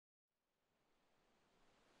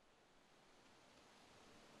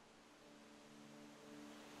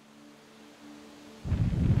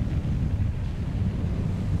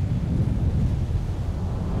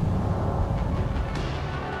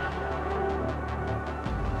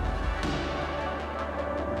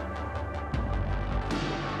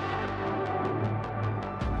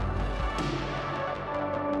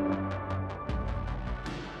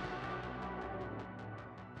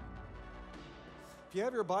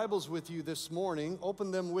have your Bibles with you this morning,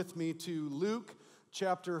 open them with me to Luke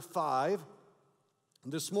chapter 5.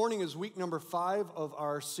 This morning is week number 5 of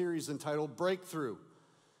our series entitled Breakthrough.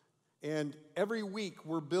 And every week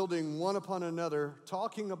we're building one upon another,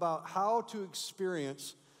 talking about how to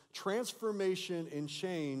experience transformation and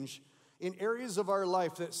change in areas of our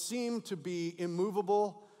life that seem to be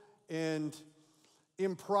immovable and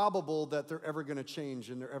improbable that they're ever going to change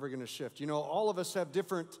and they're ever going to shift. You know, all of us have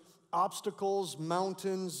different obstacles,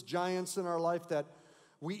 mountains, giants in our life that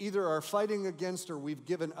we either are fighting against or we've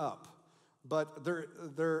given up. But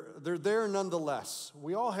they're there nonetheless.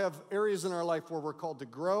 We all have areas in our life where we're called to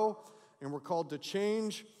grow and we're called to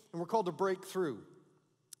change and we're called to break through.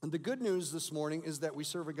 And the good news this morning is that we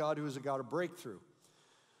serve a God who is a God of breakthrough.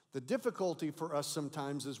 The difficulty for us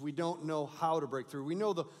sometimes is we don't know how to break through. We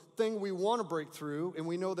know the thing we want to break through, and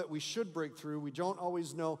we know that we should break through. We don't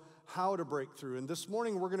always know how to break through. And this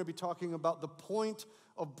morning we're going to be talking about the point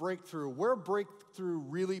of breakthrough, where breakthrough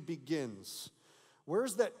really begins.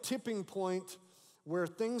 Where's that tipping point where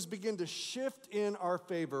things begin to shift in our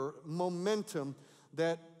favor, momentum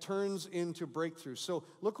that turns into breakthrough? So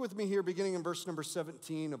look with me here, beginning in verse number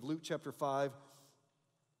 17 of Luke chapter 5.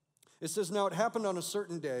 It says, "Now it happened on a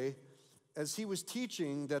certain day, as he was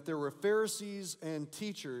teaching, that there were Pharisees and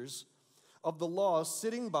teachers of the law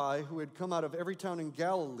sitting by who had come out of every town in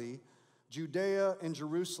Galilee, Judea, and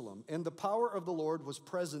Jerusalem. And the power of the Lord was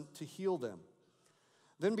present to heal them.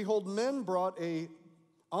 Then behold, men brought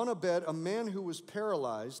on a bed a man who was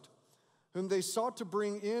paralyzed, whom they sought to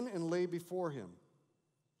bring in and lay before him.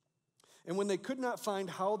 And when they could not find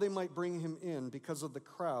how they might bring him in because of the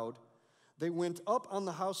crowd, they went up on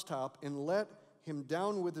the housetop and let him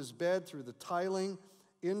down with his bed through the tiling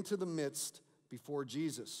into the midst before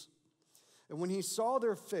Jesus. And when he saw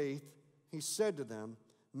their faith, he said to them,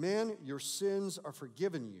 'Man, your sins are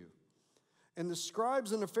forgiven you.' And the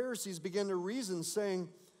scribes and the Pharisees began to reason,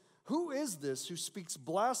 saying, 'Who is this who speaks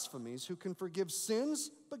blasphemies, who can forgive sins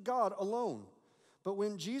but God alone?' But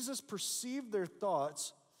when Jesus perceived their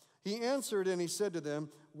thoughts, he answered and he said to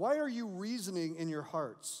them, 'Why are you reasoning in your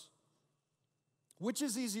hearts? Which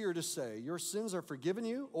is easier to say, your sins are forgiven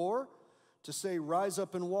you, or to say, rise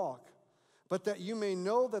up and walk? But that you may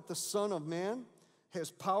know that the Son of Man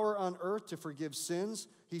has power on earth to forgive sins,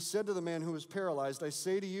 he said to the man who was paralyzed, I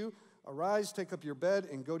say to you, arise, take up your bed,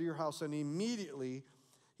 and go to your house. And immediately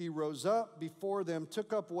he rose up before them,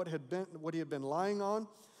 took up what he had been lying on,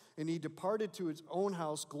 and he departed to his own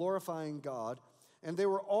house, glorifying God. And they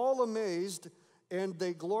were all amazed, and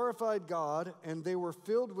they glorified God, and they were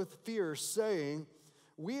filled with fear, saying,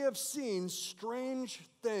 we have seen strange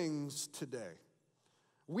things today.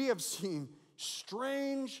 We have seen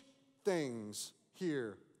strange things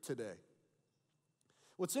here today.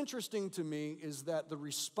 What's interesting to me is that the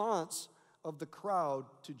response of the crowd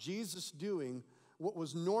to Jesus doing what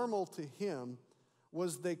was normal to him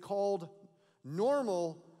was they called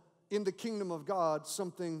normal in the kingdom of God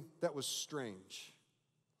something that was strange.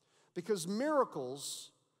 Because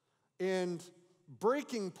miracles and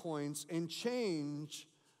breaking points and change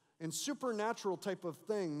and supernatural type of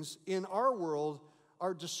things in our world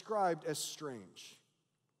are described as strange.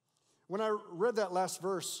 When I read that last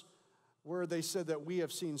verse where they said that we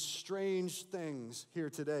have seen strange things here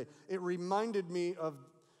today, it reminded me of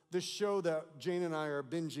the show that Jane and I are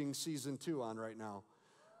binging season 2 on right now.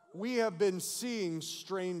 We have been seeing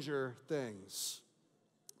stranger things.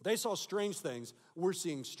 They saw strange things. We're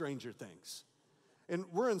seeing stranger things. And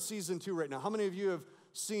we're in season 2 right now. How many of you have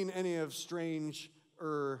seen any of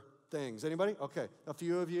Stranger Things? Anybody? Okay, a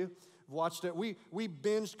few of you watched it. We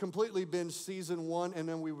completely binged season 1, and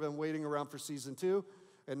then we've been waiting around for season 2,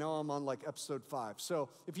 and now I'm on like episode 5. So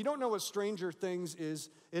if you don't know what Stranger Things is,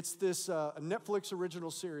 it's this Netflix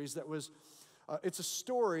original series that was, it's a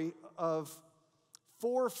story of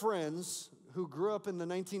 4 friends who grew up in the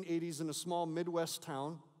 1980s in a small Midwest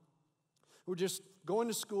town, who were just going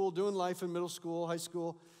to school, doing life in middle school, high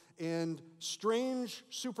school, and strange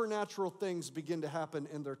supernatural things begin to happen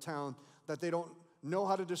in their town that they don't know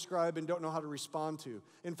how to describe and don't know how to respond to.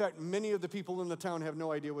 In fact, many of the people in the town have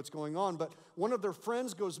no idea what's going on, but one of their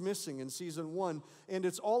friends goes missing in season 1, and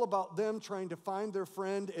it's all about them trying to find their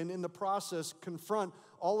friend and in the process confront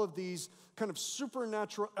all of these kind of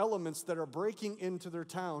supernatural elements that are breaking into their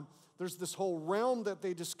town. There's this whole realm that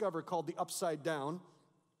they discover called the Upside Down,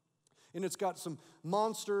 and it's got some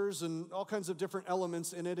monsters and all kinds of different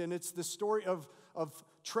elements in it, and it's the story of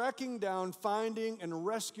tracking down, finding, and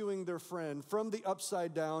rescuing their friend from the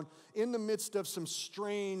Upside Down in the midst of some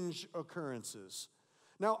strange occurrences.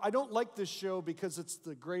 Now, I don't like this show because it's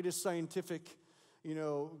the greatest scientific,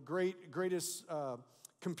 greatest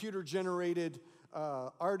computer-generated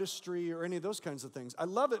artistry or any of those kinds of things. I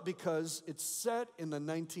love it because it's set in the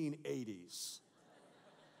 1980s,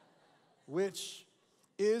 which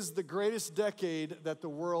is the greatest decade that the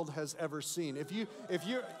world has ever seen. If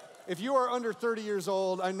you are under 30 years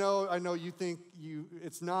old, I know you think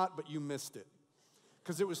it's not, but you missed it,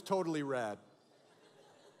 because it was totally rad.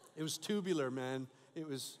 It was tubular, man. It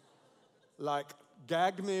was like,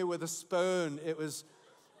 gag me with a spoon.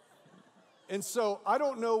 And so I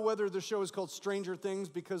don't know whether the show is called Stranger Things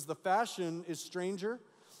because the fashion is stranger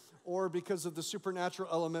or because of the supernatural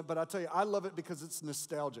element, but I tell you, I love it because it's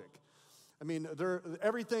nostalgic. I mean,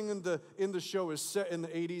 everything in the show is set in the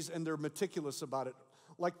 80s, and they're meticulous about it.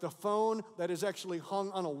 Like the phone that is actually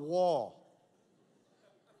hung on a wall.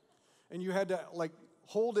 And you had to like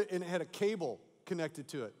hold it, and it had a cable connected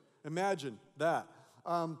to it. Imagine that.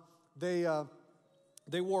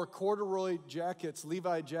 They wore corduroy jackets,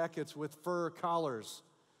 Levi jackets with fur collars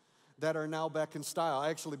that are now back in style. I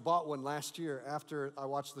actually bought one last year after I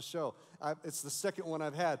watched the show. It's the second one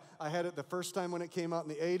I've had. I had it the first time when it came out in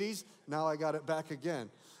the 80s. Now I got it back again.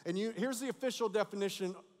 And here's the official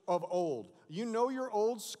definition of old. You know you're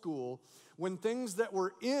old school when things that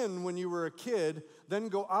were in when you were a kid then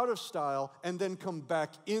go out of style and then come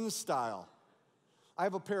back in style. I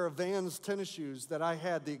have a pair of Vans tennis shoes that I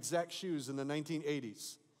had the exact shoes in the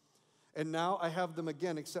 1980s. And now I have them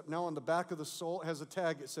again, except now on the back of the sole it has a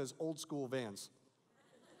tag that says old school Vans.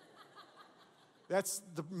 That's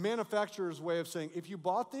the manufacturer's way of saying, if you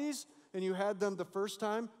bought these and you had them the first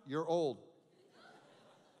time, you're old.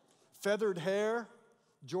 Feathered hair,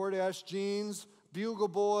 Jordache jeans, Bugle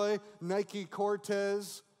Boy, Nike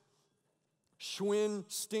Cortez, Schwinn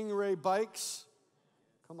Stingray bikes.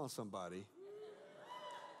 Come on, somebody.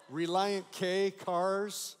 Reliant K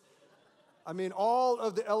cars. I mean, all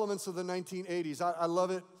of the elements of the 1980s. I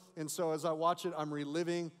love it. And so as I watch it, I'm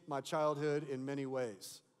reliving my childhood in many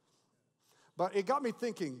ways. But it got me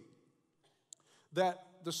thinking that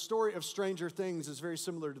the story of Stranger Things is very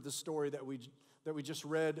similar to the story that we just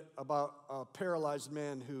read about a paralyzed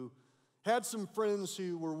man who had some friends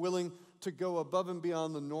who were willing to go above and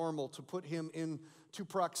beyond the normal to put him into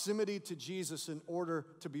proximity to Jesus in order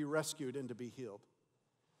to be rescued and to be healed.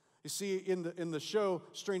 You see, in the show,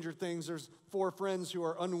 Stranger Things, there's 4 friends who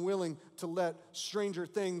are unwilling to let stranger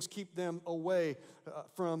things keep them away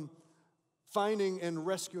from finding and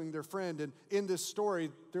rescuing their friend. And in this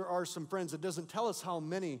story, there are some friends. It doesn't tell us how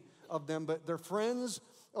many of them, but they're friends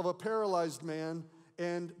of a paralyzed man,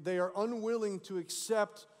 and they are unwilling to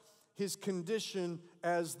accept his condition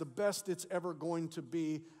as the best it's ever going to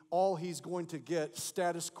be. All he's going to get,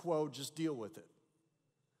 status quo, just deal with it.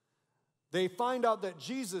 They find out that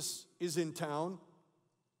Jesus is in town,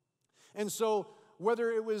 and so whether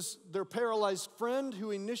it was their paralyzed friend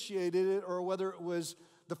who initiated it or whether it was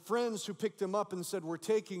the friends who picked him up and said, we're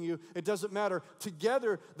taking you, it doesn't matter.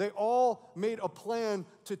 Together, they all made a plan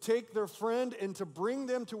to take their friend and to bring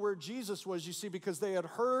them to where Jesus was, you see, because they had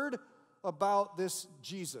heard about this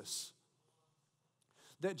Jesus.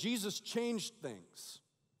 That Jesus changed things.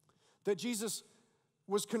 That Jesus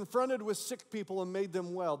was confronted with sick people and made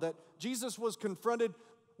them well. That Jesus was confronted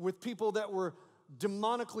with people that were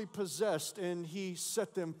demonically possessed and he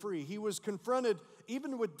set them free. He was confronted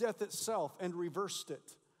even with death itself and reversed it.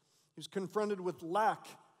 He was confronted with lack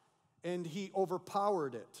and he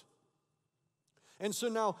overpowered it. And so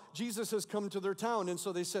now Jesus has come to their town, and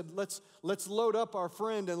so they said, let's load up our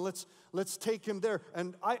friend and let's take him there.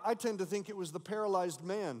 And I tend to think it was the paralyzed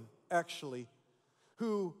man, actually,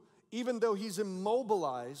 who, even though he's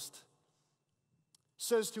immobilized,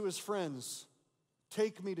 says to his friends,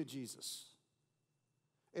 take me to Jesus.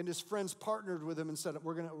 And his friends partnered with him and said,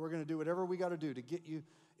 we're gonna do whatever we got to do to get you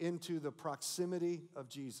into the proximity of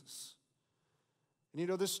Jesus. And you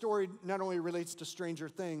know, this story not only relates to Stranger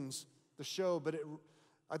Things, the show, but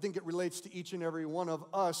I think it relates to each and every one of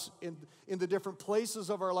us in the different places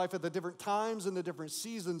of our life, at the different times and the different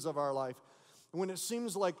seasons of our life, when it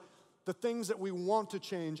seems like the things that we want to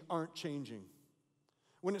change aren't changing.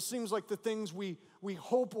 When it seems like the things we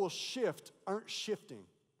hope will shift aren't shifting.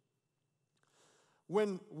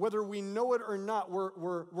 When, whether we know it or not,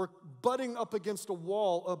 we're butting up against a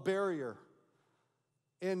wall, a barrier.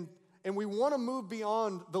 And we want to move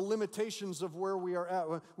beyond the limitations of where we are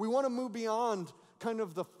at. We want to move beyond kind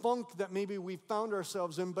of the funk that maybe we found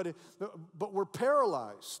ourselves in, but we're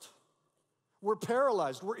paralyzed. We're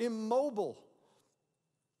paralyzed. We're immobile.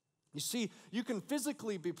 You see, you can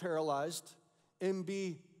physically be paralyzed and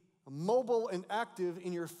be mobile and active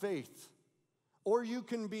in your faith. Or you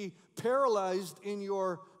can be paralyzed in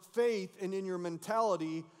your faith and in your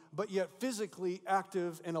mentality, but yet physically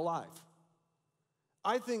active and alive.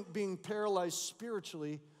 I think being paralyzed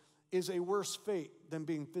spiritually is a worse fate than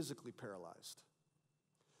being physically paralyzed.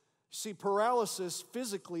 See, paralysis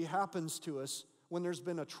physically happens to us when there's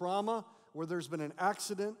been a trauma, where there's been an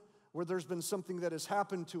accident, where there's been something that has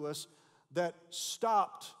happened to us that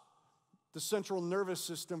stopped the central nervous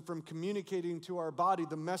system from communicating to our body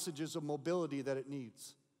the messages of mobility that it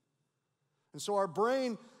needs. And so our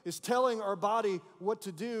brain is telling our body what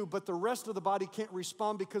to do, but the rest of the body can't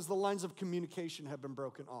respond because the lines of communication have been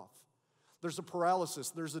broken off. There's a paralysis,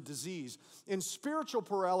 there's a disease. And spiritual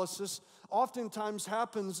paralysis oftentimes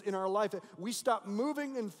happens in our life. We stop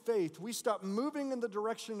moving in faith. We stop moving in the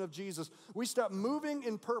direction of Jesus. We stop moving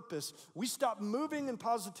in purpose. We stop moving in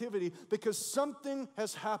positivity because something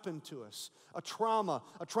has happened to us. A trauma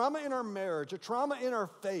in our marriage, a trauma in our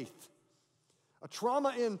faith. A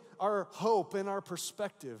trauma in our hope and our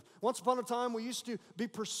perspective. Once upon a time, we used to be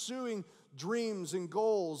pursuing dreams and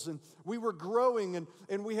goals, and we were growing,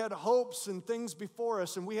 and we had hopes and things before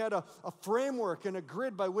us, and we had a framework and a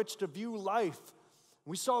grid by which to view life.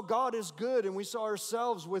 We saw God as good, and we saw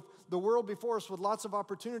ourselves with the world before us with lots of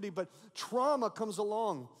opportunity, but trauma comes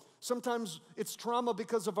along. Sometimes it's trauma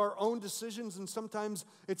because of our own decisions, and sometimes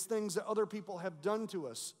it's things that other people have done to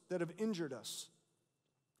us that have injured us.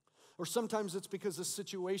 Or sometimes it's because of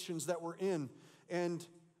situations that we're in, and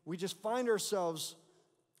we just find ourselves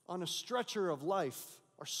on a stretcher of life,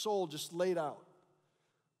 our soul just laid out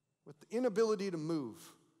with the inability to move.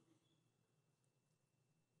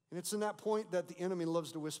 And it's in that point that the enemy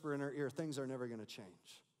loves to whisper in our ear, things are never going to change.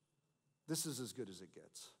 This is as good as it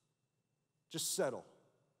gets. Just settle.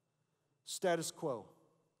 Status quo.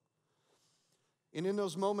 And in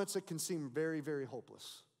those moments, it can seem very, very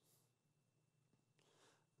hopeless.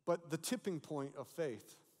 But the tipping point of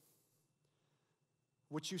faith,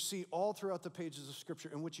 what you see all throughout the pages of Scripture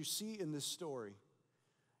and what you see in this story,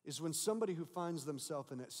 is when somebody who finds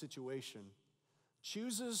themselves in that situation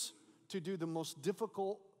chooses to do the most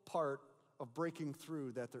difficult part of breaking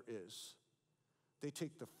through that there is. They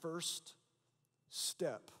take the first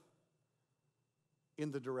step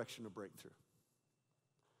in the direction of breakthrough.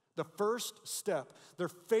 The first step. Their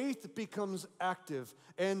faith becomes active,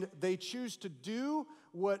 and they choose to do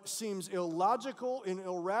what seems illogical and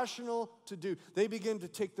irrational to do. They begin to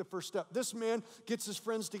take the first step. This man gets his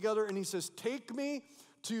friends together, and he says, "Take me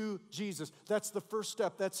to Jesus." That's the first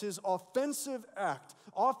step. That's his offensive act.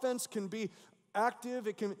 Offense can be active.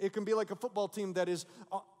 It can be like a football team that is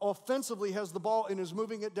offensively has the ball and is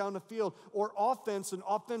moving it down the field. Or offense, an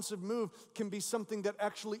offensive move, can be something that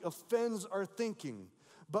actually offends our thinking.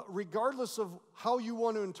 But regardless of how you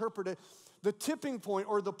want to interpret it, the tipping point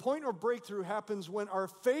or the point of breakthrough happens when our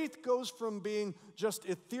faith goes from being just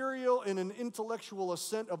ethereal and an intellectual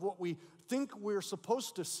assent of what we think we're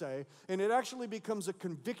supposed to say, and it actually becomes a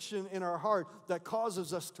conviction in our heart that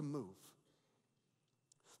causes us to move.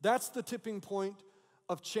 That's the tipping point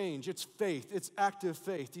of change. It's faith. It's active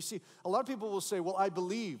faith. You see, a lot of people will say, well, I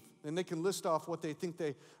believe, and they can list off what they think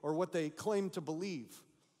or what they claim to believe.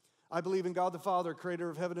 I believe in God the Father, creator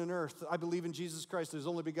of heaven and earth. I believe in Jesus Christ, his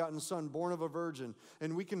only begotten Son, born of a virgin.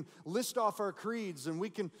 And we can list off our creeds and we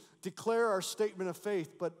can declare our statement of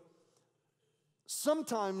faith. But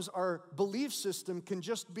sometimes our belief system can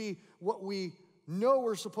just be what we know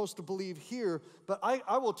we're supposed to believe here. But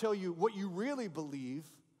I will tell you, what you really believe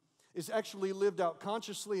is actually lived out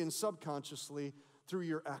consciously and subconsciously through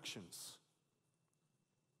your actions.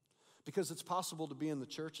 Because it's possible to be in the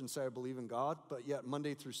church and say, I believe in God, but yet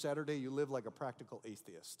Monday through Saturday, you live like a practical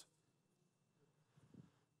atheist.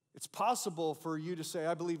 It's possible for you to say,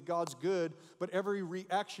 I believe God's good, but every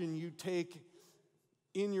reaction you take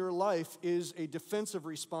in your life is a defensive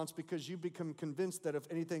response because you become convinced that if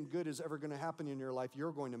anything good is ever going to happen in your life,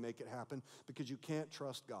 you're going to make it happen because you can't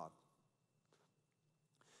trust God.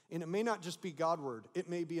 And it may not just be Godward. It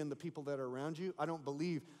may be in the people that are around you. I don't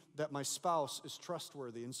believe that my spouse is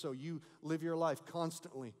trustworthy. And so you live your life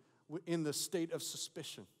constantly in the state of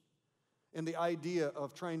suspicion. And the idea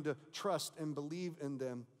of trying to trust and believe in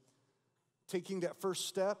them. Taking that first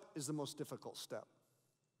step is the most difficult step.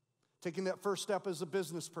 Taking that first step as a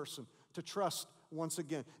business person to trust once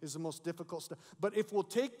again is the most difficult step. But if we'll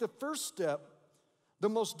take the first step, the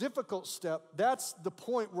most difficult step, that's the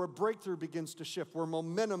point where breakthrough begins to shift, where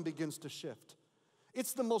momentum begins to shift.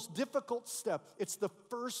 It's the most difficult step. It's the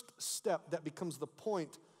first step that becomes the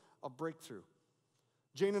point of breakthrough.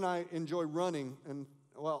 Jane and I enjoy running, and,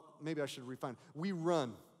 well, maybe I should refine. We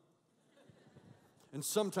run. And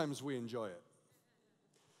sometimes we enjoy it.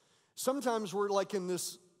 Sometimes we're like in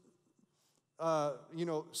this,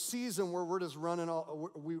 season where we're just running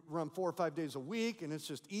we run 4 or 5 days a week, and it's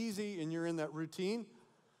just easy, and you're in that routine.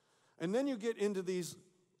 And then you get into these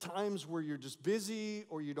times where you're just busy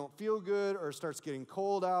or you don't feel good or it starts getting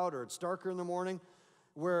cold out or it's darker in the morning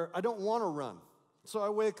where I don't want to run. So I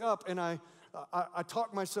wake up and I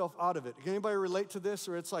talk myself out of it. Can anybody relate to this?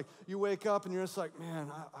 Or it's like you wake up and you're just like,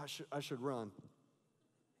 man, I should run.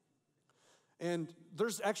 And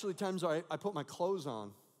there's actually times I put my clothes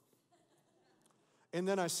on. And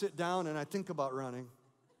then I sit down and I think about running.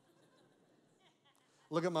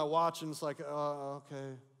 Look at my watch and it's like,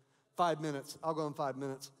 okay. 5 minutes. I'll go in 5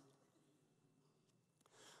 minutes.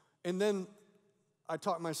 And then I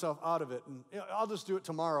talk myself out of it. And I'll just do it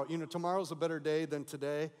tomorrow. You know, tomorrow's a better day than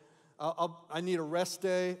today. I need a rest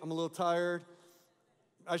day. I'm a little tired.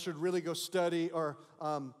 I should really go study. Or,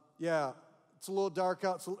 it's a little dark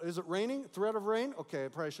out. Is it raining? Threat of rain? Okay,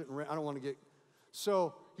 it probably shouldn't rain. I don't want to get...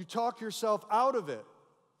 So you talk yourself out of it.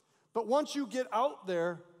 But once you get out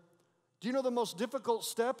there, do you know the most difficult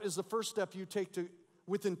step is the first step you take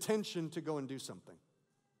with intention to go and do something?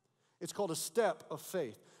 It's called a step of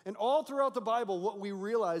faith. And all throughout the Bible, what we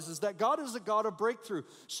realize is that God is a God of breakthrough.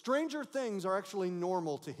 Stranger things are actually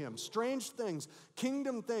normal to Him. Strange things,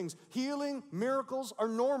 kingdom things, healing, miracles are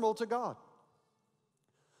normal to God.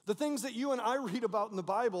 The things that you and I read about in the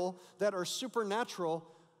Bible that are supernatural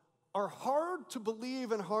are hard to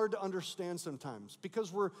believe and hard to understand sometimes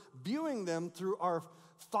because we're viewing them through our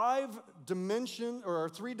 3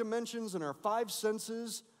 dimensions and our 5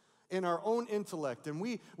 senses in our own intellect. And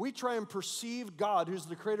we try and perceive God, who's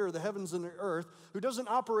the creator of the heavens and the earth, who doesn't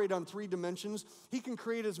operate on 3 dimensions. He can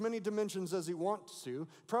create as many dimensions as he wants to,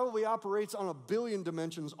 probably operates on 1 billion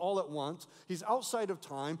dimensions all at once. He's outside of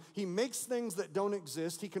time. He makes things that don't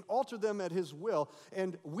exist. He can alter them at his will.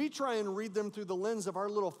 And we try and read them through the lens of our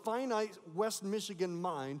little finite West Michigan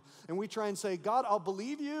mind. And we try and say, God, I'll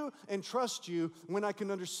believe you and trust you when I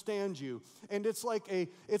can understand you. And it's like a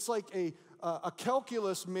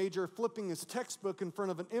calculus major flipping his textbook in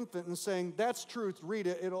front of an infant and saying, that's truth, read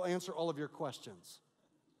it, it'll answer all of your questions.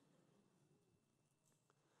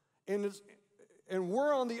 And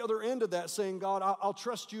we're on the other end of that saying, God, I'll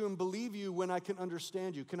trust you and believe you when I can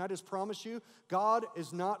understand you. Can I just promise you, God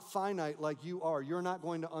is not finite like you are. You're not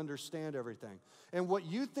going to understand everything. And what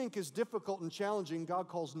you think is difficult and challenging, God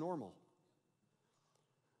calls normal.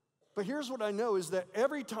 But here's what I know is that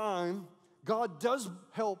every time God does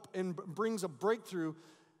help and brings a breakthrough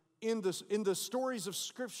in the stories of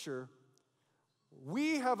Scripture,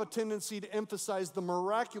 we have a tendency to emphasize the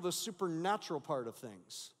miraculous, supernatural part of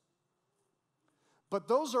things. But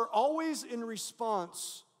those are always in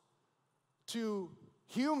response to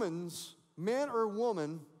humans, man or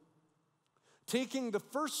woman, taking the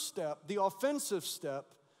first step, the offensive step,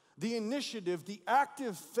 the initiative, the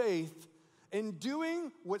active faith, and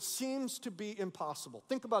doing what seems to be impossible.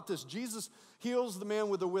 Think about this. Jesus heals the man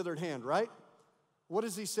with the withered hand, right? What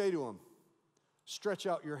does he say to him? Stretch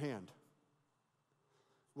out your hand.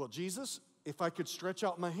 Well, Jesus, if I could stretch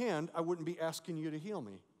out my hand, I wouldn't be asking you to heal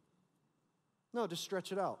me. No, just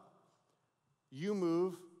stretch it out. You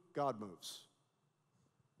move, God moves.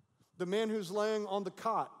 The man who's laying on the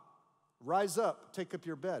cot, rise up, take up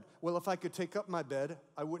your bed. Well, if I could take up my bed,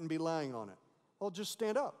 I wouldn't be lying on it. Well, just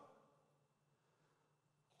stand up.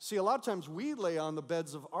 See, a lot of times we lay on the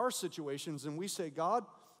beds of our situations and we say, God,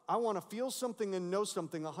 I want to feel something and know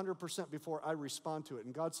something 100% before I respond to it.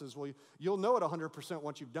 And God says, well, you'll know it 100%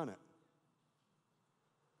 once you've done it.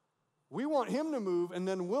 We want him to move and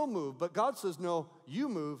then we'll move. But God says, no, you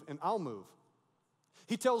move and I'll move.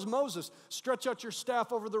 He tells Moses, stretch out your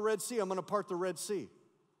staff over the Red Sea. I'm going to part the Red Sea.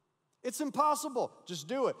 It's impossible. Just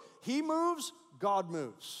do it. He moves, God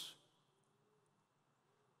moves.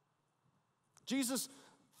 Jesus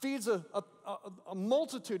feeds a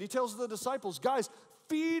multitude. He tells the disciples, guys,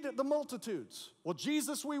 feed the multitudes. Well,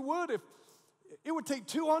 Jesus, we would if it would take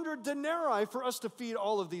 200 denarii for us to feed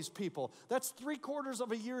all of these people. That's 3/4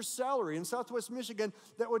 of a year's salary. In Southwest Michigan,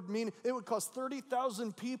 that would mean it would cost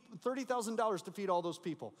 $30,000 to feed all those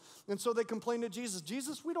people. And so they complained to Jesus,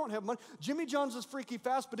 Jesus, we don't have money. Jimmy John's is freaky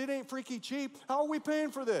fast, but it ain't freaky cheap. How are we paying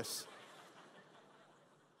for this?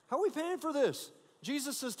 How are we paying for this?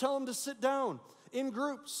 Jesus says, tell them to sit down in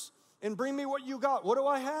groups and bring me what you got. What do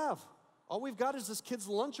I have? All we've got is this kid's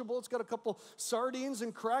Lunchable. It's got a couple sardines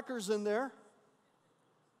and crackers in there.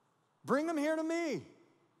 Bring them here to me.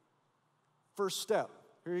 First step.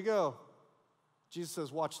 Here you go. Jesus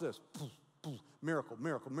says, watch this. Miracle,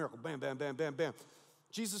 miracle, miracle. Bam, bam, bam, bam, bam.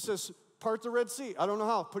 Jesus says, part the Red Sea. I don't know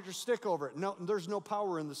how. Put your stick over it. No, there's no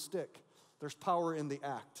power in the stick. There's power in the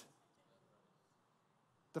act.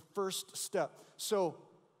 The first step. So,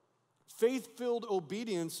 faith-filled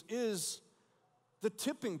obedience is the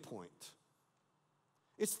tipping point.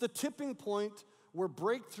 It's the tipping point where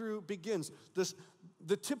breakthrough begins.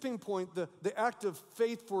 The tipping point, the act of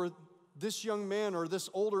faith for this young man or this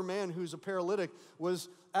older man who's a paralytic was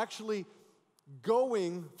actually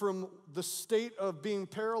going from the state of being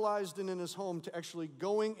paralyzed and in his home to actually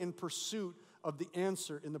going in pursuit of the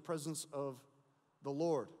answer in the presence of the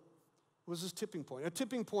Lord. It was his tipping point. A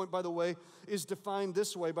tipping point, by the way, is defined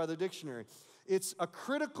this way by the dictionary. It's a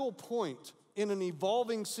critical point in an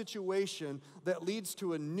evolving situation that leads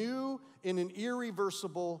to a new and an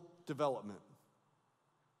irreversible development.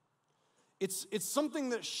 It's something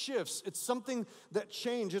that shifts. It's something that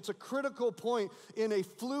changes. It's a critical point in a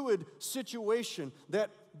fluid situation that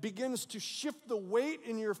begins to shift the weight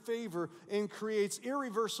in your favor and creates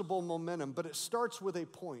irreversible momentum. But it starts with a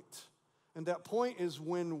point. And that point is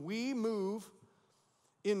when we move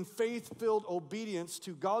in faith-filled obedience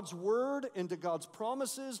to God's word and to God's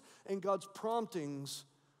promises and God's promptings,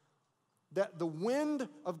 that the wind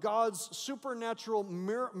of God's supernatural,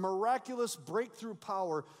 miraculous breakthrough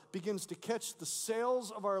power begins to catch the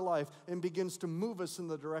sails of our life and begins to move us in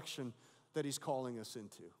the direction that he's calling us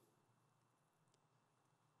into.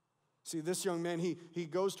 See, this young man, he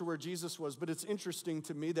goes to where Jesus was, but it's interesting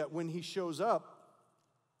to me that when he shows up,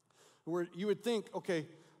 where you would think, okay,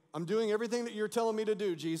 I'm doing everything that you're telling me to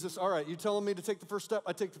do, Jesus. All right, you're telling me to take the first step,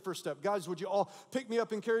 I take the first step. Guys, would you all pick me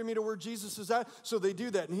up and carry me to where Jesus is at? So they do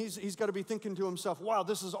that, and he's got to be thinking to himself, wow,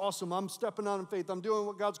 this is awesome. I'm stepping out in faith. I'm doing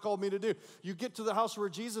what God's called me to do. You get to the house where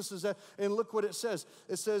Jesus is at, and look what it says.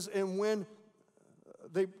 It says, and when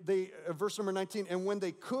verse number 19, and when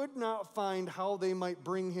they could not find how they might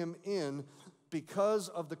bring him in because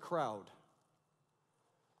of the crowd.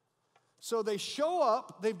 So they show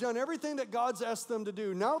up, they've done everything that God's asked them to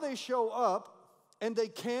do. Now they show up, and they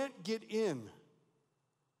can't get in.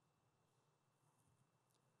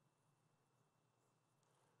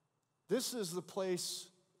 This is the place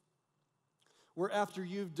where after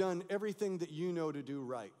you've done everything that you know to do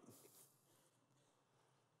right.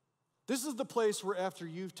 This is the place where after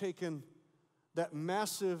you've taken that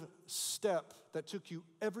massive step that took you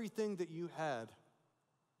everything that you had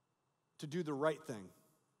to do the right thing,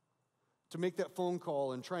 to make that phone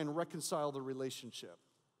call and try and reconcile the relationship.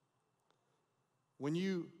 When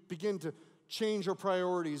you begin to change your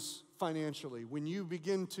priorities financially, when you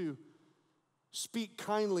begin to speak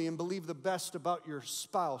kindly and believe the best about your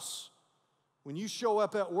spouse, when you show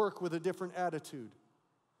up at work with a different attitude.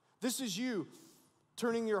 This is you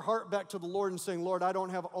turning your heart back to the Lord and saying, Lord, I don't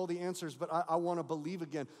have all the answers, but I want to believe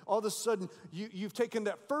again. All of a sudden, you've taken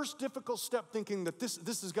that first difficult step thinking that this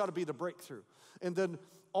has got to be the breakthrough. And then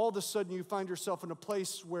all of a sudden, you find yourself in a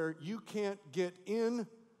place where you can't get in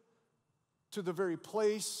to the very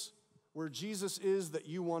place where Jesus is that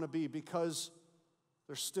you want to be because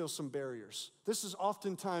there's still some barriers. This is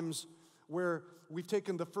oftentimes where we've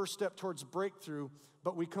taken the first step towards breakthrough,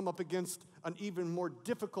 but we come up against an even more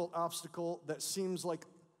difficult obstacle that seems like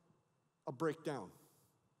a breakdown.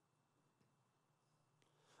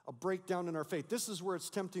 A breakdown in our faith. This is where it's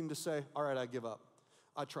tempting to say, all right, I give up.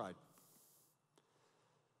 I tried.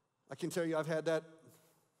 I can tell you I've had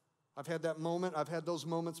that moment. I've had those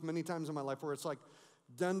moments many times in my life where it's like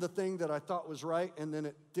done the thing that I thought was right and then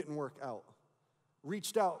it didn't work out.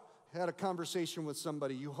 Reached out, had a conversation with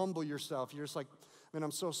somebody. You humble yourself. You're just like, man,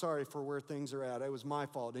 I'm so sorry for where things are at. It was my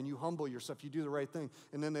fault. And you humble yourself. You do the right thing.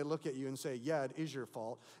 And then they look at you and say, yeah, it is your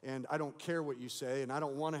fault. And I don't care what you say. And I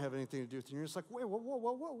don't want to have anything to do with you. And you're just like, wait,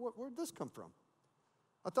 whoa, where'd this come from?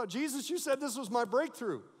 I thought, Jesus, you said this was my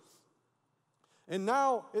breakthrough. And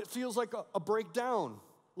now it feels like a breakdown.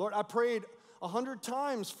 Lord, I prayed 100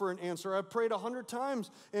 times for an answer. I prayed 100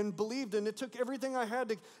 times and believed. And it took everything I had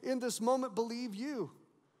to, in this moment, believe you.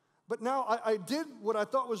 But now I did what I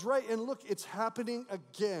thought was right, and look, it's happening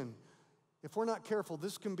again. If we're not careful,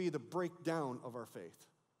 this can be the breakdown of our faith.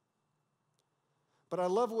 But I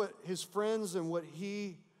love what his friends and what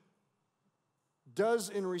he does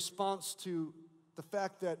in response to the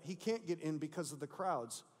fact that he can't get in because of the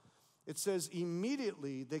crowds. It says,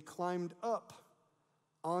 immediately they climbed up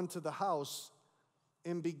onto the house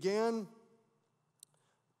and began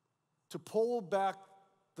to pull back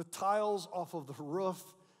the tiles off of the roof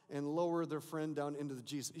and lower their friend down into the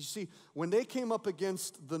Jesus. You see, when they came up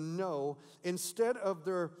against the no, instead of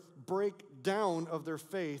their breakdown of their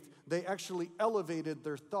faith, they actually elevated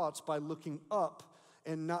their thoughts by looking up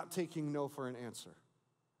and not taking no for an answer.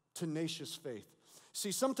 Tenacious faith.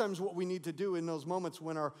 See, sometimes what we need to do in those moments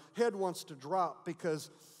when our head wants to drop because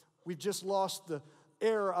we've just lost the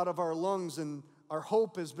air out of our lungs and our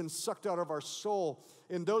hope has been sucked out of our soul.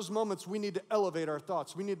 In those moments, we need to elevate our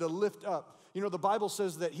thoughts. We need to lift up. You know, the Bible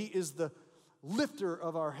says that he is the lifter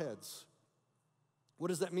of our heads. What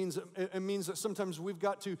does that mean? It means that sometimes we've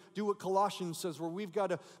got to do what Colossians says, where we've got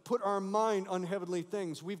to put our mind on heavenly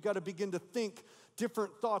things. We've got to begin to think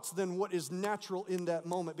different thoughts than what is natural in that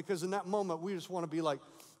moment. Because in that moment, we just want to be like,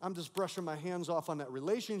 I'm just brushing my hands off on that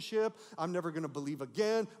relationship. I'm never going to believe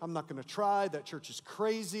again. I'm not going to try. That church is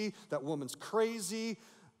crazy. That woman's crazy.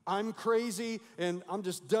 I'm crazy, and I'm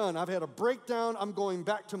just done. I've had a breakdown. I'm going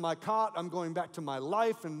back to my cot. I'm going back to my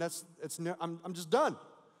life, and I'm just done.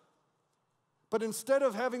 But instead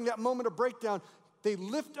of having that moment of breakdown, they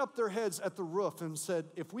lift up their heads at the roof and said,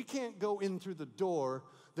 if we can't go in through the door,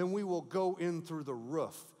 then we will go in through the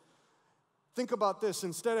roof. Think about this.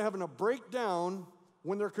 Instead of having a breakdown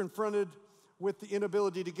when they're confronted with the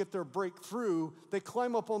inability to get their breakthrough, they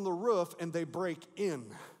climb up on the roof and they break in.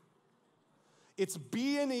 It's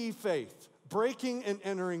B&E faith, breaking and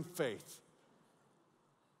entering faith.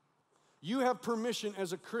 You have permission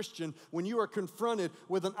as a Christian when you are confronted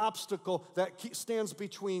with an obstacle that stands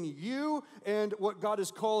between you and what God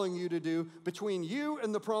is calling you to do, between you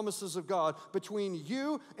and the promises of God, between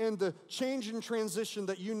you and the change and transition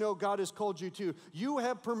that you know God has called you to. You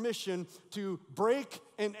have permission to break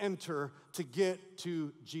and enter to get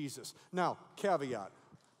to Jesus. Now, caveat.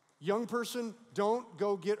 Young person, don't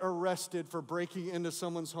go get arrested for breaking into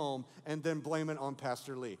someone's home and then blame it on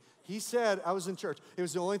Pastor Lee. He said, I was in church. It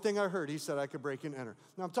was the only thing I heard. He said I could break and enter.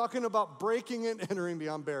 Now, I'm talking about breaking and entering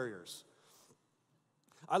beyond barriers.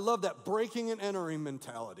 I love that breaking and entering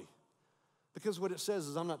mentality. Because what it says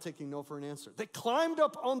is I'm not taking no for an answer. They climbed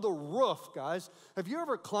up on the roof, guys. Have you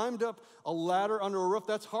ever climbed up a ladder under a roof?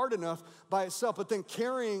 That's hard enough by itself. But then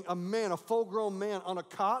carrying a man, a full-grown man on a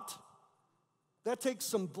cot, that takes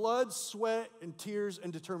some blood, sweat, and tears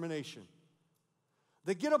and determination.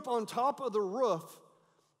 They get up on top of the roof,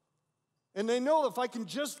 and they know if I can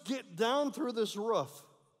just get down through this roof,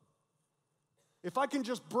 if I can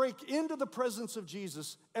just break into the presence of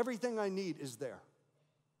Jesus, everything I need is there.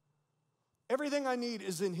 Everything I need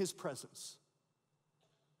is in His presence.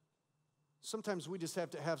 Sometimes we just have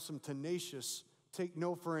to have some tenacious, take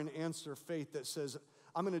no for an answer faith that says,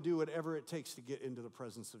 I'm going to do whatever it takes to get into the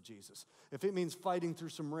presence of Jesus. If it means fighting through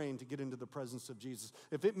some rain to get into the presence of Jesus.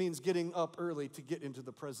 If it means getting up early to get into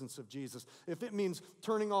the presence of Jesus. If it means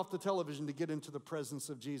turning off the television to get into the presence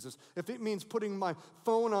of Jesus. If it means putting my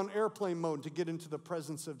phone on airplane mode to get into the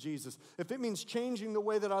presence of Jesus. If it means changing the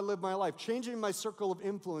way that I live my life, changing my circle of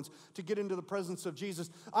influence to get into the presence of Jesus,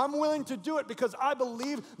 I'm willing to do it because I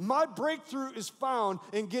believe my breakthrough is found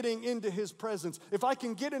in getting into His presence. If I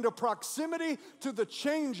can get into proximity to the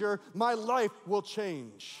changer, my life will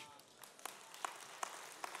change.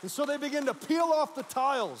 And so they begin to peel off the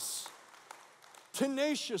tiles.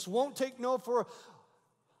 Tenacious, won't take no for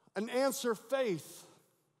an answer faith.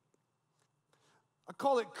 I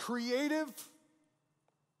call it creative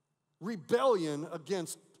rebellion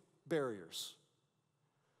against barriers.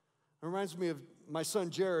 It reminds me of my son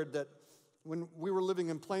Jared, that when we were living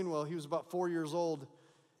in Plainwell, he was about 4 years old.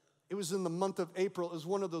 It was in the month of April. It was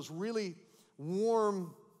one of those really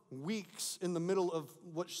warm weeks in the middle of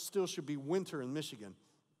what still should be winter in Michigan.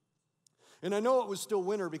 And I know it was still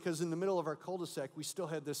winter because in the middle of our cul-de-sac, we still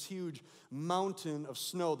had this huge mountain of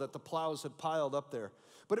snow that the plows had piled up there.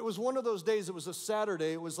 But it was one of those days, it was a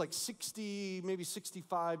Saturday, it was like 60, maybe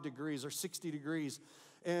 65 degrees or 60 degrees.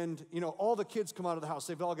 And, you know, all the kids come out of the house.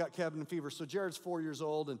 They've all got cabin fever. So Jared's 4 years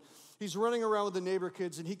old, and he's running around with the neighbor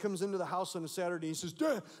kids, and he comes into the house on a Saturday, and he says,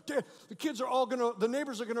 Dad, the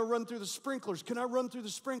neighbors are going to run through the sprinklers. Can I run through the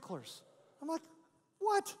sprinklers? I'm like,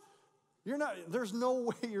 what? There's no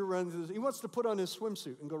way you're running through this. He wants to put on his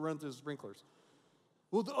swimsuit and go run through the sprinklers.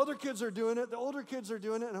 Well, the other kids are doing it. The older kids are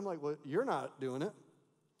doing it. And I'm like, well, you're not doing it.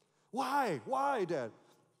 Why? Why, Dad?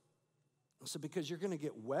 I said, because you're going to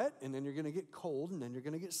get wet, and then you're going to get cold, and then you're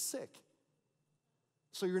going to get sick.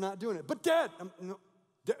 So you're not doing it. But Dad,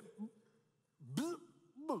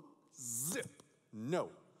 zip, no.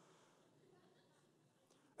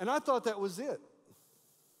 And I thought that was it.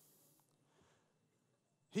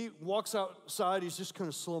 He walks outside. He's just kind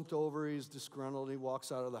of slumped over. He's disgruntled. He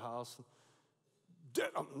walks out of the house.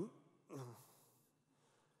 And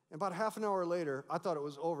about half an hour later, I thought it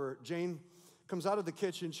was over. Jane comes out of the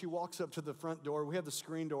kitchen. She walks up to the front door. We had the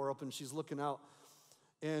screen door open. She's looking out.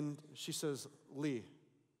 And she says, Lee,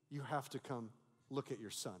 you have to come look at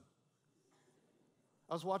your son.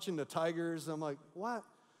 I was watching the Tigers. And I'm like, what?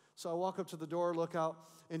 So I walk up to the door, look out.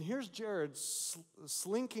 And here's Jared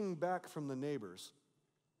slinking back from the neighbors,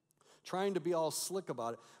 trying to be all slick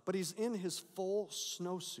about it. But he's in his full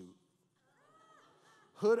snowsuit.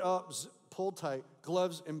 Hood up, pulled tight,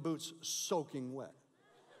 gloves and boots soaking wet.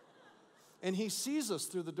 And he sees us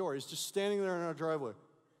through the door. He's just standing there in our driveway.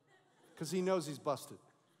 because he knows he's busted.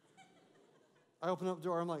 I open up the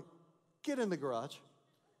door. I'm like, get in the garage.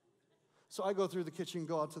 So I go through the kitchen,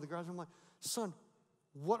 go out to the garage. I'm like, son,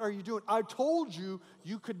 what are you doing? I told you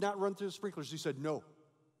you could not run through the sprinklers. He said, no.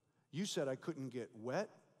 You said I couldn't get wet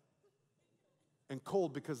and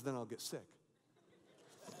cold because then I'll get sick.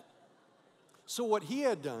 So what he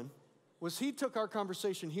had done was he took our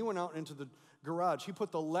conversation, he went out into the garage, he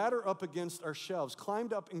put the ladder up against our shelves,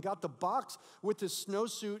 climbed up and got the box with his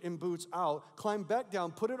snowsuit and boots out, climbed back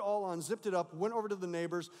down, put it all on, zipped it up, went over to the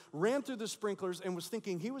neighbors, ran through the sprinklers, and was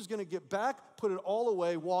thinking he was going to get back, put it all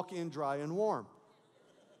away, walk in dry and warm.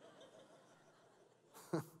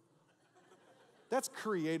 That's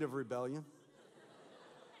creative rebellion.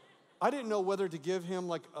 I didn't know whether to give him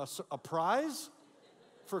like a prize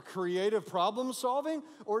for creative problem solving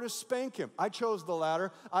or to spank him. I chose the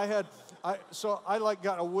latter. So I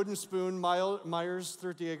got a wooden spoon, Myers,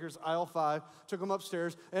 30 acres, aisle 5, took him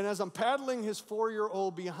upstairs, and as I'm paddling his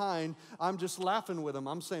 4-year-old behind, I'm just laughing with him.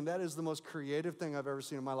 I'm saying, that is the most creative thing I've ever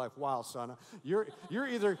seen in my life. Wow, son, you're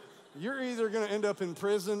either going to end up in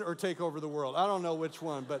prison or take over the world. I don't know which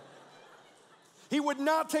one, but he would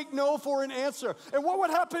not take no for an answer. And what would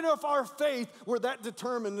happen if our faith were that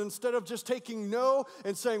determined, instead of just taking no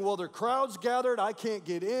and saying, well, there are crowds gathered, I can't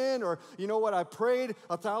get in, or you know what, I prayed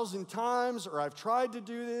 1,000 times, or I've tried to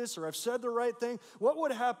do this, or I've said the right thing. What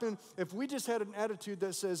would happen if we just had an attitude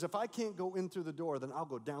that says, if I can't go in through the door, then I'll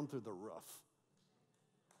go down through the roof?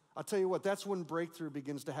 I'll tell you what, that's when breakthrough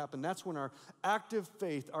begins to happen. That's when our active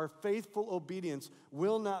faith, our faithful obedience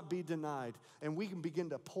will not be denied. And we can begin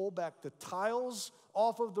to pull back the tiles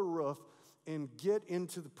off of the roof and get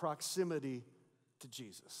into the proximity to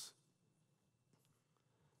Jesus.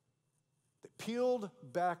 They peeled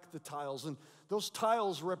back the tiles, and those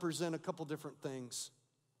tiles represent a couple different things.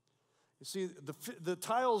 You see, the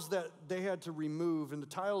tiles that they had to remove and the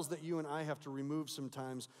tiles that you and I have to remove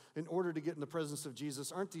sometimes in order to get in the presence of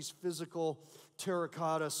Jesus aren't these physical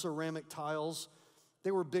terracotta ceramic tiles.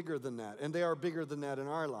 They were bigger than that, and they are bigger than that in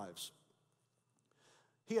our lives.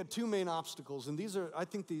 He had two main obstacles, and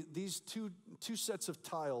these two sets of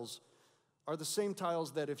tiles are the same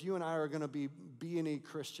tiles that if you and I are going to be B&E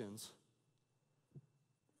Christians,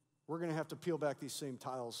 we're going to have to peel back these same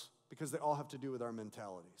tiles because they all have to do with our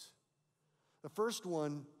mentalities. The first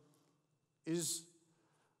one is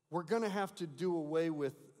we're going to have to do away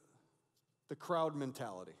with the crowd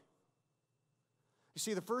mentality. You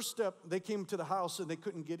see, the first step, they came to the house and they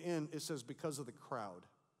couldn't get in, it says because of the crowd.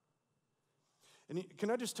 And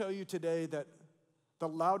can I just tell you today that the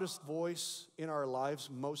loudest voice in our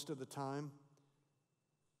lives most of the time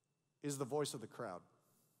is the voice of the crowd.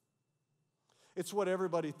 It's what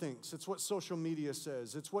everybody thinks. It's what social media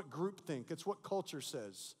says. It's what groupthink. It's what culture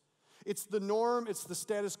says. It's the norm, it's the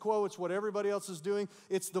status quo, it's what everybody else is doing.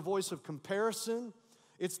 It's the voice of comparison.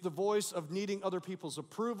 It's the voice of needing other people's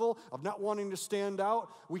approval, of not wanting to stand out.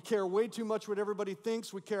 We care way too much what everybody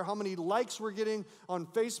thinks. We care how many likes we're getting on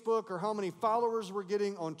Facebook or how many followers we're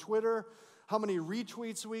getting on Twitter, how many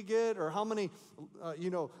retweets we get or how many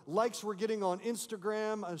likes we're getting on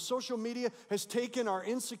Instagram. Social media has taken our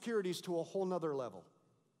insecurities to a whole nother level.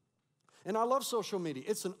 And I love social media.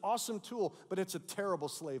 It's an awesome tool, but it's a terrible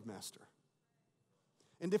slave master.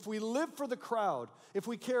 And if we live for the crowd, if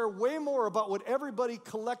we care way more about what everybody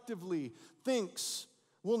collectively thinks,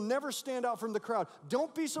 we'll never stand out from the crowd.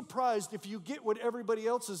 Don't be surprised if you get what everybody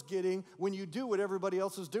else is getting when you do what everybody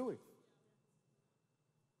else is doing.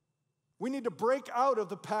 We need to break out of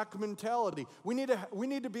the pack mentality. We need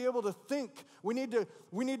to be able to think. We need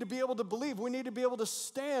to be able to believe. We need to be able to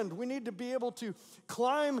stand. We need to be able to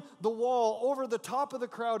climb the wall over the top of the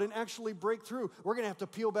crowd and actually break through. We're going to have to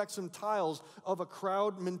peel back some tiles of a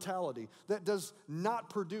crowd mentality that does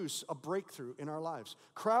not produce a breakthrough in our lives.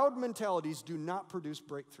 Crowd mentalities do not produce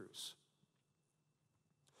breakthroughs.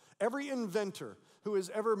 Every inventor who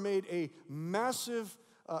has ever made a massive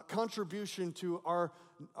contribution to our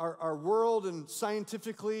world and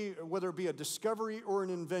scientifically, whether it be a discovery or an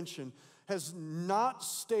invention, has not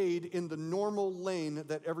stayed in the normal lane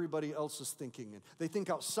that everybody else is thinking in. They think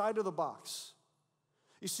outside of the box.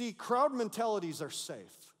 You see, crowd mentalities are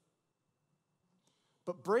safe.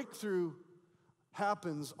 But breakthrough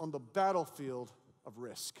happens on the battlefield of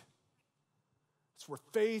risk. It's where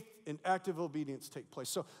faith and active obedience take place.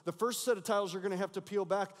 So the first set of tiles you're going to have to peel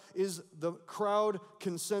back is the crowd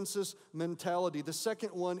consensus mentality. The second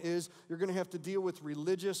one is you're going to have to deal with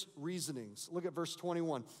religious reasonings. Look at verse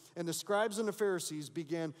 21. And the scribes and the Pharisees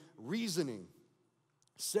began reasoning,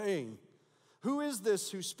 saying, Who is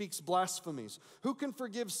this who speaks blasphemies? Who can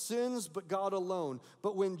forgive sins but God alone?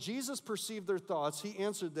 But when Jesus perceived their thoughts, he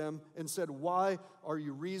answered them and said, why are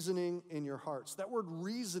you reasoning in your hearts? That word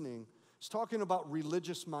reasoning is talking about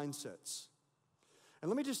religious mindsets. And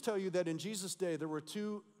let me just tell you that in Jesus' day, there were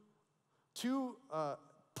two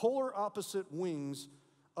polar opposite wings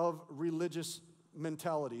of religious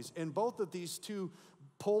mentalities. And both of these two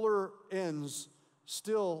polar ends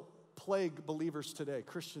still plague believers today,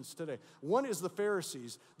 Christians today. One is the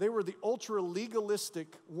Pharisees. They were the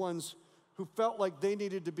ultra-legalistic ones who felt like they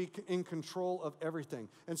needed to be in control of everything.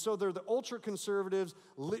 And so they're the ultra-conservatives,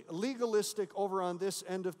 legalistic over on this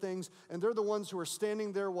end of things, and they're the ones who are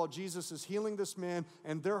standing there while Jesus is healing this man,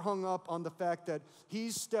 and they're hung up on the fact that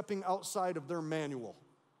he's stepping outside of their manual.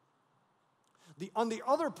 On the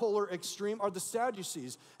other polar extreme are the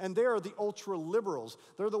Sadducees, and they are the ultra-liberals.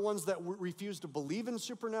 They're the ones that refuse to believe in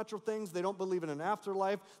supernatural things. They don't believe in an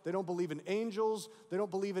afterlife. They don't believe in angels. They don't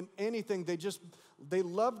believe in anything. They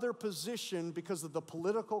love their position because of the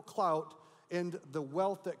political clout and the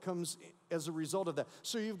wealth that comes as a result of that.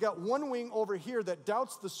 So you've got one wing over here that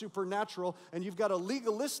doubts the supernatural, and you've got a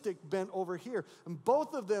legalistic bent over here. And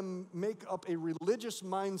both of them make up a religious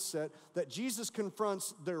mindset that Jesus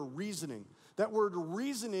confronts their reasoning. That word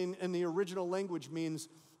reasoning in the original language means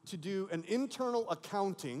to do an internal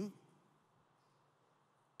accounting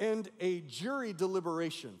and a jury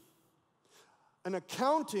deliberation. An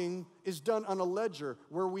accounting is done on a ledger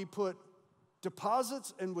where we put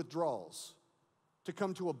deposits and withdrawals to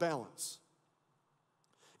come to a balance.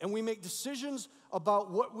 And we make decisions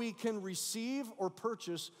about what we can receive or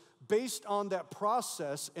purchase based on that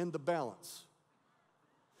process and the balance.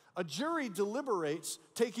 A jury deliberates,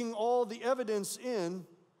 taking all the evidence in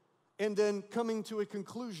and then coming to a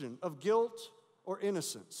conclusion of guilt or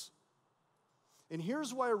innocence. And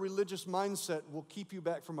here's why a religious mindset will keep you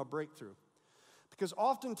back from a breakthrough. Because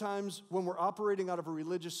oftentimes when we're operating out of a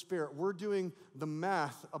religious spirit, we're doing the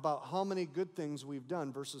math about how many good things we've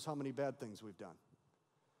done versus how many bad things we've done.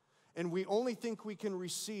 And we only think we can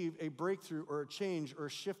receive a breakthrough or a change or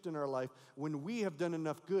a shift in our life when we have done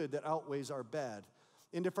enough good that outweighs our bad.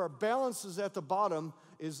 And if our balance is at the bottom,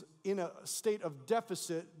 is in a state of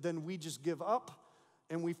deficit, then we just give up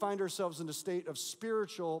and we find ourselves in a state of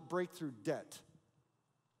spiritual breakthrough debt.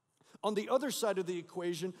 On the other side of the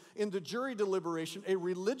equation, in the jury deliberation, a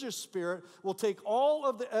religious spirit will take all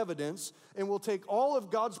of the evidence and will take all of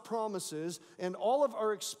God's promises and all of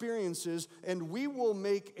our experiences, and we will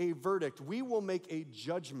make a verdict. We will make a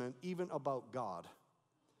judgment even about God.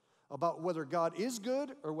 About whether God is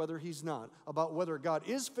good or whether he's not. About whether God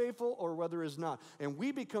is faithful or whether he's not. And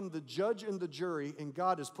we become the judge and the jury, and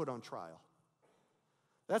God is put on trial.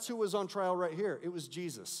 That's who was on trial right here. It was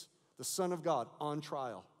Jesus, the Son of God, on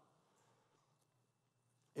trial.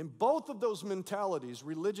 And both of those mentalities,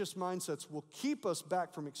 religious mindsets, will keep us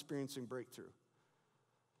back from experiencing breakthrough.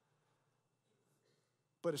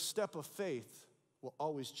 But a step of faith will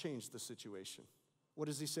always change the situation. What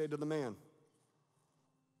does he say to the man?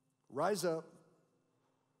 Rise up,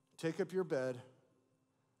 take up your bed,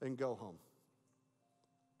 and go home.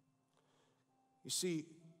 You see,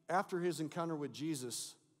 after his encounter with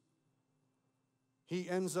Jesus, he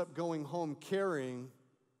ends up going home carrying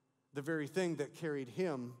the very thing that carried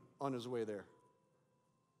him on his way there.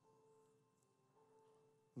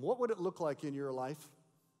 What would it look like in your life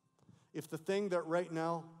if the thing that right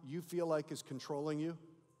now you feel like is controlling you,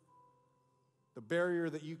 the barrier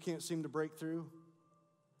that you can't seem to break through,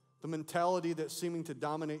 the mentality that's seeming to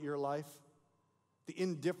dominate your life, the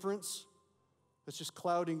indifference that's just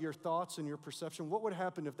clouding your thoughts and your perception, what would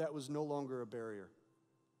happen if that was no longer a barrier?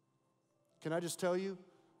 Can I just tell you,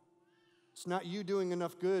 it's not you doing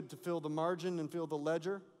enough good to fill the margin and fill the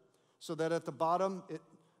ledger so that at the bottom it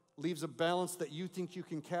leaves a balance that you think you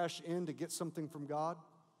can cash in to get something from God.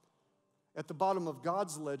 At the bottom of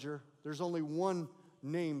God's ledger, there's only one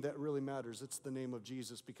name that really matters. It's the name of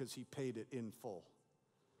Jesus because he paid it in full.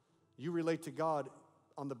 You relate to God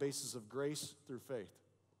on the basis of grace through faith.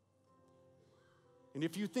 And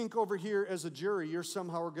if you think over here as a jury, you're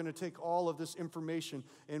somehow going to take all of this information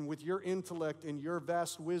and with your intellect and your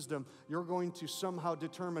vast wisdom, you're going to somehow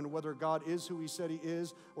determine whether God is who he said he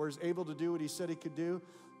is or is able to do what he said he could do.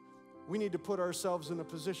 We need to put ourselves in a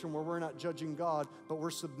position where we're not judging God, but we're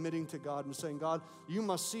submitting to God and saying, God, you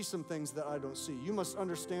must see some things that I don't see. You must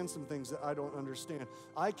understand some things that I don't understand.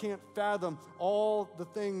 I can't fathom all the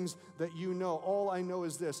things that you know. All I know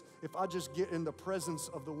is this: if I just get in the presence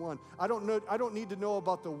of the one. I don't need to know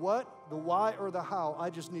about the what, the why, or the how. I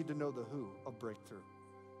just need to know the who of breakthrough.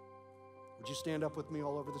 Would you stand up with me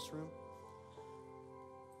all over this room?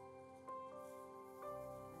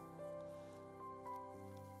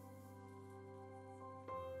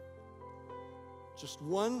 Just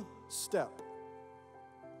one step.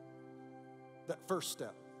 That first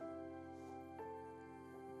step.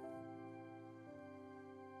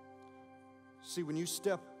 See, when you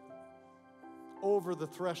step over the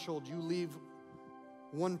threshold, you leave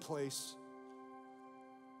one place,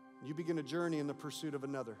 you begin a journey in the pursuit of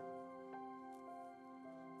another.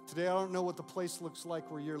 Today, I don't know what the place looks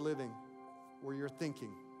like where you're living, where you're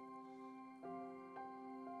thinking.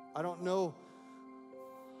 I don't know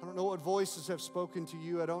what voices have spoken to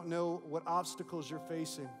you. I don't know what obstacles you're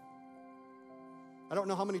facing. I don't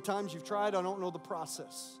know how many times you've tried. I don't know the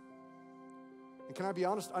process. And can I be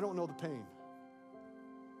honest? I don't know the pain.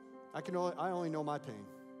 I only know my pain.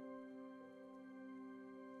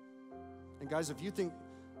 And guys, if you think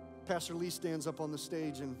Pastor Lee stands up on the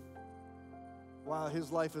stage and, wow,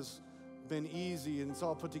 his life has been easy and it's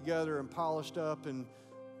all put together and polished up, and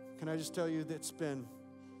can I just tell you that it's been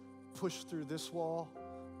pushed through this wall,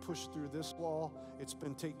 pushed through this wall. It's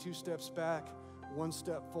been take 2 steps back, 1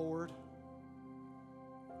 step forward.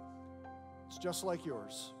 It's just like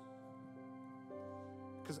yours.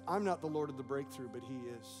 Because I'm not the Lord of the breakthrough, but He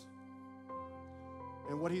is.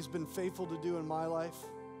 And what He's been faithful to do in my life,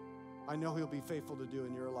 I know He'll be faithful to do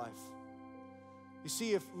in your life. You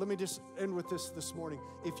see, let me just end with this morning.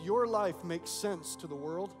 If your life makes sense to the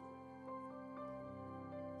world,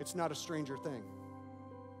 it's not a stranger thing.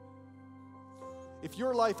 If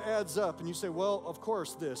your life adds up and you say, well, of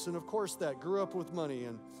course this and of course that, grew up with money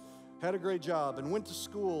and had a great job and went to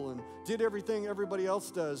school and did everything everybody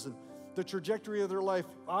else does, and the trajectory of their life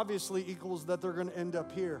obviously equals that they're going to end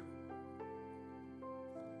up here.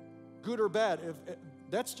 Good or bad,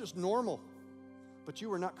 that's just normal. But you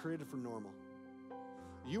were not created for normal.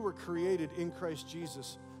 You were created in Christ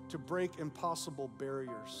Jesus to break impossible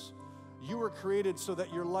barriers. You were created so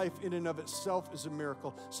that your life in and of itself is a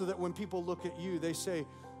miracle, so that when people look at you, they say,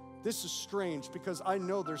 this is strange because I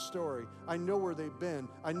know their story. I know where they've been.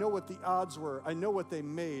 I know what the odds were. I know what they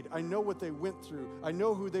made. I know what they went through. I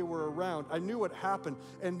know who they were around. I knew what happened.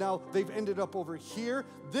 And now they've ended up over here.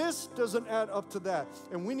 This doesn't add up to that.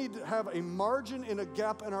 And we need to have a margin and a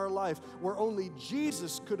gap in our life where only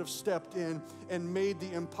Jesus could have stepped in and made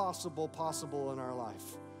the impossible possible in our life.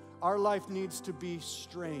 Our life needs to be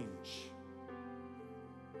strange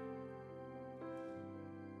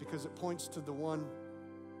because it points to the one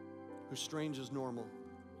who's strange is normal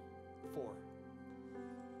for.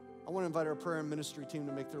 I want to invite our prayer and ministry team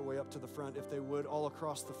to make their way up to the front, if they would, all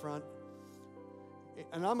across the front.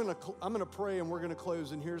 And I'm going to pray, and we're going to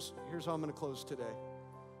close. And here's how I'm going to close today.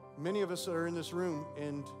 Many of us that are in this room,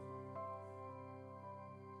 and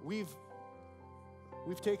we've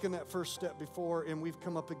taken that first step before, and we've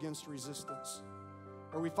come up against resistance,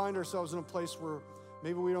 or we find ourselves in a place where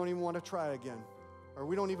maybe we don't even want to try again, or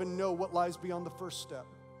we don't even know what lies beyond the first step.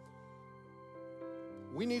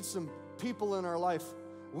 We need some people in our life.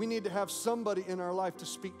 We need to have somebody in our life to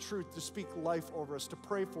speak truth, to speak life over us, to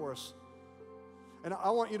pray for us. And I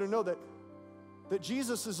want you to know that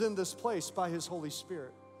Jesus is in this place by His Holy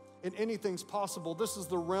Spirit. And anything's possible. This is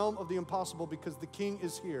the realm of the impossible because the King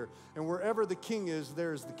is here. And wherever the King is,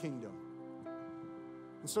 there is the kingdom.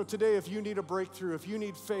 And so today, if you need a breakthrough, if you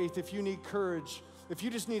need faith, if you need courage, if you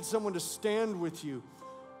just need someone to stand with you,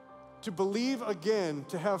 to believe again,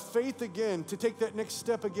 to have faith again, to take that next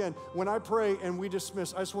step again. When I pray and we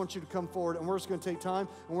dismiss, I just want you to come forward, and we're just going to take time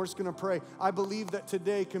and we're just going to pray. I believe that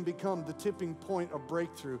today can become the tipping point of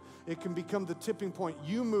breakthrough. It can become the tipping point.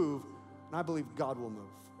 You move, and I believe God will move.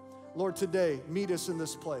 Lord, today, meet us in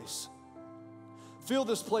this place. Fill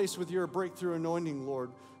this place with your breakthrough anointing, Lord.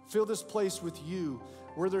 Fill this place with you.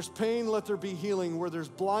 Where there's pain, let there be healing. Where there's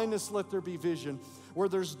blindness, let there be vision. Where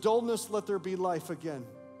there's dullness, let there be life again.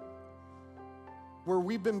 Where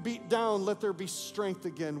we've been beat down, let there be strength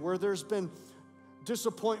again. Where there's been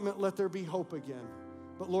disappointment, let there be hope again.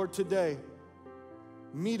 But Lord, today,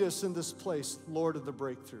 meet us in this place, Lord of the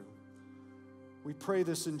breakthrough. We pray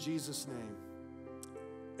this in Jesus' name.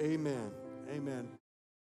 Amen. Amen.